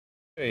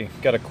Okay,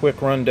 got a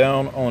quick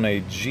rundown on a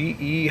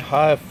GE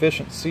high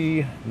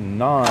efficiency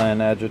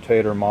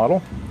non-agitator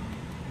model.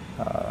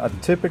 I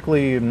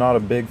typically am not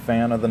a big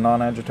fan of the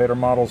non-agitator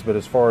models, but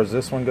as far as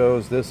this one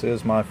goes, this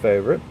is my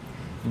favorite,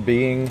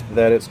 being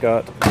that it's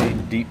got a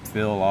deep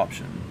fill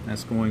option.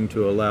 That's going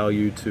to allow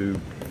you to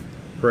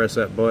press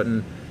that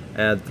button,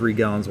 add 3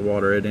 gallons of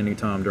water at any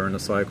time during the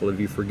cycle if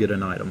you forget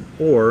an item.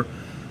 Or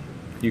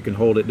you can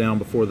hold it down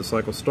before the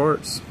cycle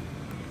starts,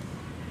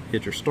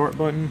 hit your start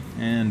button,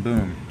 and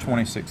boom,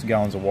 26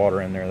 gallons of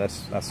water in there.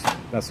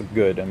 That's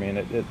good. I mean,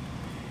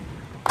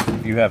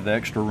 if you have the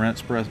extra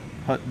rinse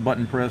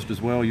button pressed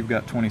as well, you've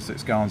got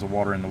 26 gallons of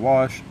water in the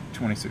wash,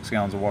 26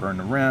 gallons of water in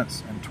the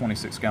rinse, and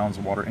 26 gallons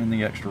of water in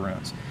the extra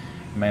rinse.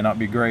 It may not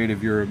be great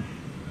if you're an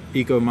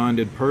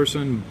eco-minded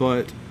person,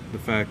 but the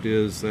fact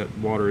is that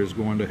water is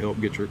going to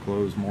help get your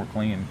clothes more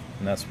clean,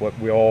 and that's what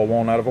we all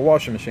want out of a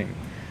washing machine.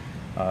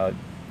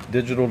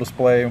 Digital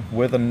display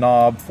with a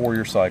knob for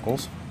your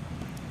cycles.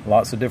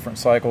 Lots of different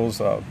cycles,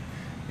 your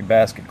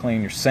basket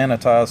clean, your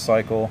sanitized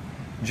cycle,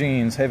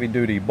 jeans, heavy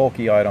duty,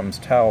 bulky items,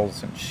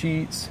 towels and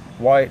sheets,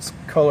 whites,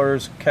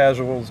 colors,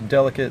 casuals,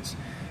 delicates,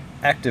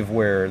 active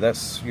wear.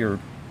 That's your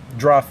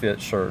dry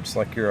fit shirts,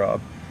 like your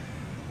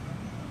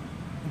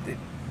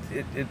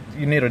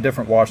you need a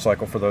different wash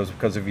cycle for those,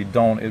 because if you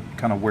don't, it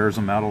kind of wears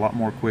them out a lot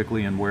more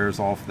quickly and wears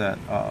off that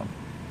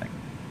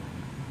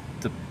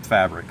the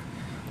fabric.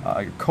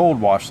 Your cold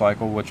wash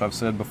cycle, which I've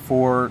said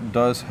before,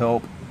 does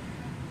help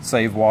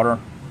save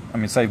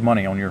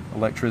money on your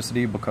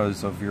electricity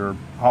because of your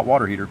hot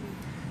water heater.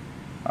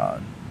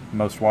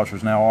 Most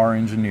washers now are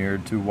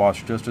engineered to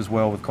wash just as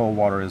well with cold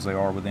water as they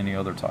are with any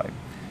other type.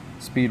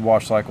 Speed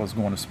wash cycle is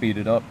going to speed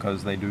it up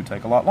because they do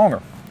take a lot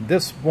longer.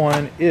 This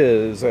one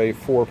is a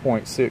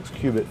 4.6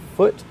 cubic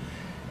foot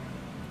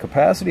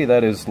capacity.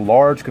 That is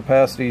large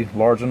capacity,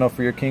 large enough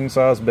for your king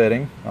size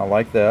bedding. I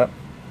like that.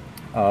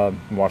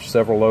 Wash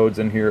several loads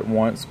in here at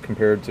once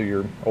compared to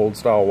your old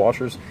style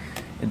washers.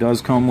 It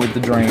does come with the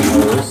drain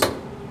hose.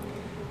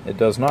 It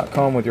does not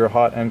come with your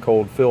hot and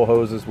cold fill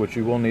hoses, which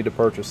you will need to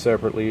purchase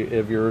separately.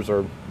 If yours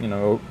are,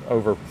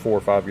 over 4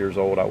 or 5 years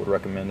old, I would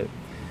recommend it.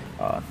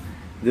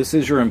 This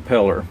is your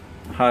impeller.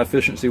 High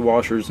efficiency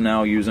washers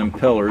now use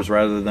impellers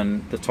rather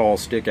than the tall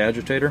stick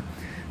agitator.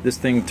 This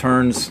thing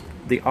turns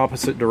the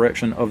opposite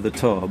direction of the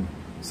tub,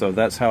 so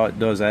that's how it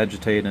does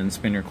agitate and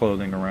spin your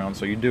clothing around.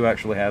 So you do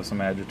actually have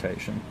some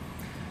agitation.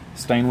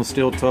 Stainless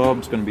steel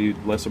tub is going to be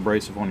less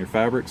abrasive on your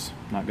fabrics,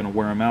 not going to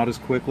wear them out as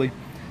quickly.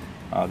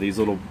 These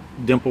little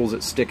dimples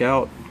that stick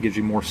out gives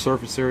you more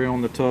surface area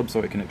on the tub,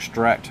 so it can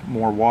extract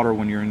more water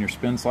when you're in your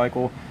spin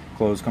cycle.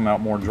 Clothes come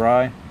out more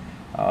dry,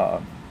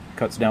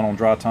 cuts down on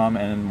dry time,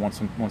 and once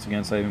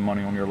again saving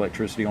money on your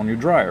electricity on your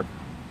dryer.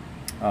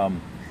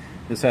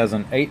 This has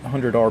an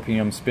 800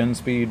 RPM spin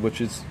speed, which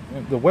is,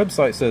 the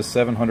website says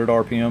 700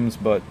 RPMs,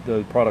 but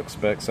the product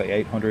specs say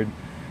 800.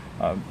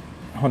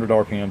 100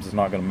 RPMs is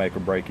not going to make or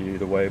break you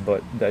either way,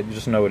 but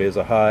just know it is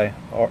a high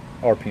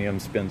RPM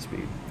spin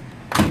speed.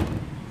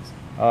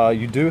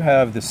 You do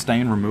have the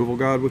stain removal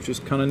guide, which is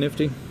kind of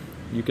nifty.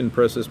 You can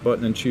press this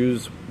button and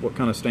choose what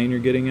kind of stain you're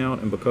getting out,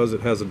 and because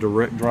it has a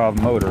direct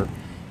drive motor,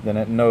 then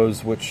it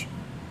knows which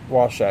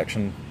wash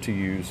action to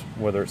use,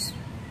 whether it's,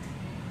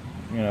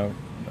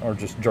 or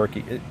just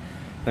jerky.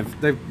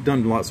 They've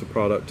done lots of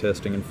product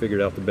testing and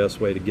figured out the best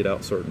way to get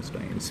out certain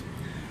stains.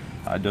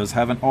 It does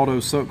have an auto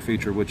soak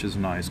feature, which is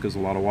nice because a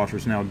lot of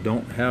washers now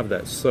don't have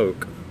that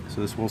soak. So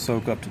this will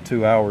soak up to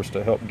 2 hours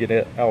to help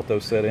get out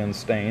those set-in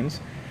stains.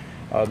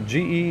 GE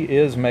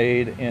is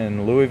made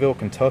in Louisville,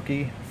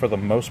 Kentucky for the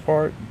most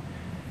part.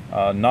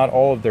 Not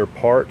all of their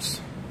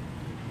parts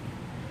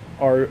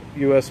are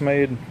US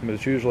made, but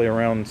it's usually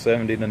around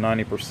 70 to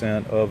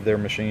 90% of their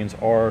machines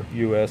are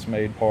US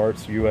made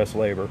parts, US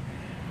labor.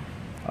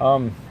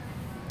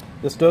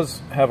 This does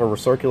have a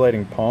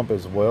recirculating pump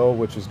as well,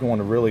 which is going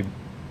to really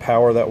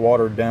power that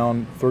water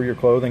down through your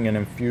clothing and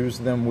infuse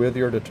them with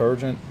your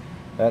detergent.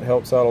 That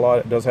helps out a lot.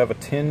 It does have a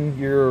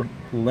 10-year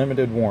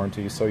limited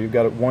warranty, so you've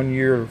got a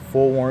 1-year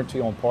full warranty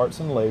on parts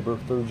and labor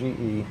through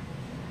GE.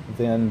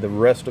 Then the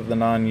rest of the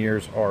 9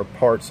 years are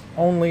parts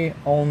only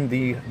on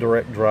the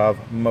direct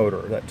drive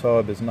motor. That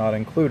tub is not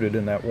included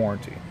in that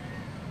warranty.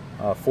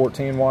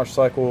 14 wash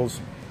cycles,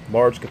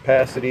 large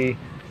capacity,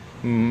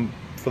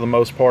 for the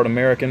most part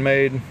American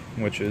made,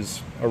 which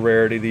is a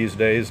rarity these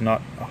days.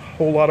 Not a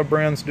whole lot of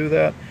brands do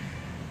that.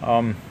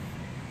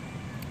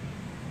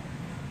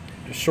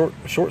 Short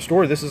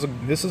story, this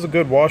is a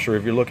good washer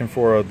if you're looking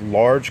for a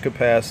large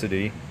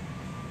capacity,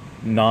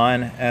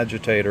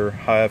 non-agitator,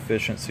 high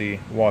efficiency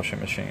washing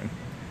machine.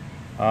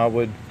 I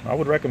would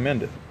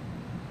recommend it.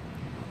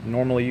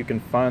 Normally you can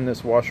find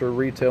this washer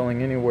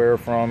retailing anywhere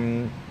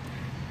from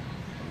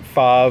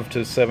 $500 to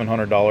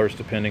 $700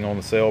 depending on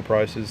the sale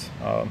prices.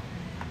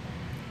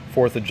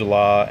 4th of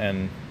July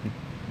and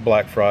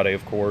Black Friday,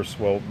 of course.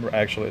 Well,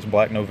 actually it's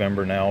Black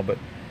November now, but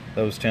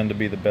those tend to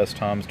be the best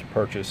times to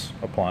purchase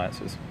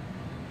appliances.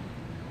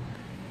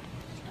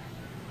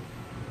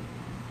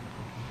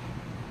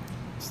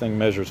 This thing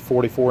measures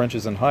 44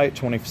 inches in height,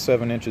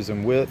 27 inches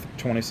in width,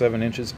 27 inches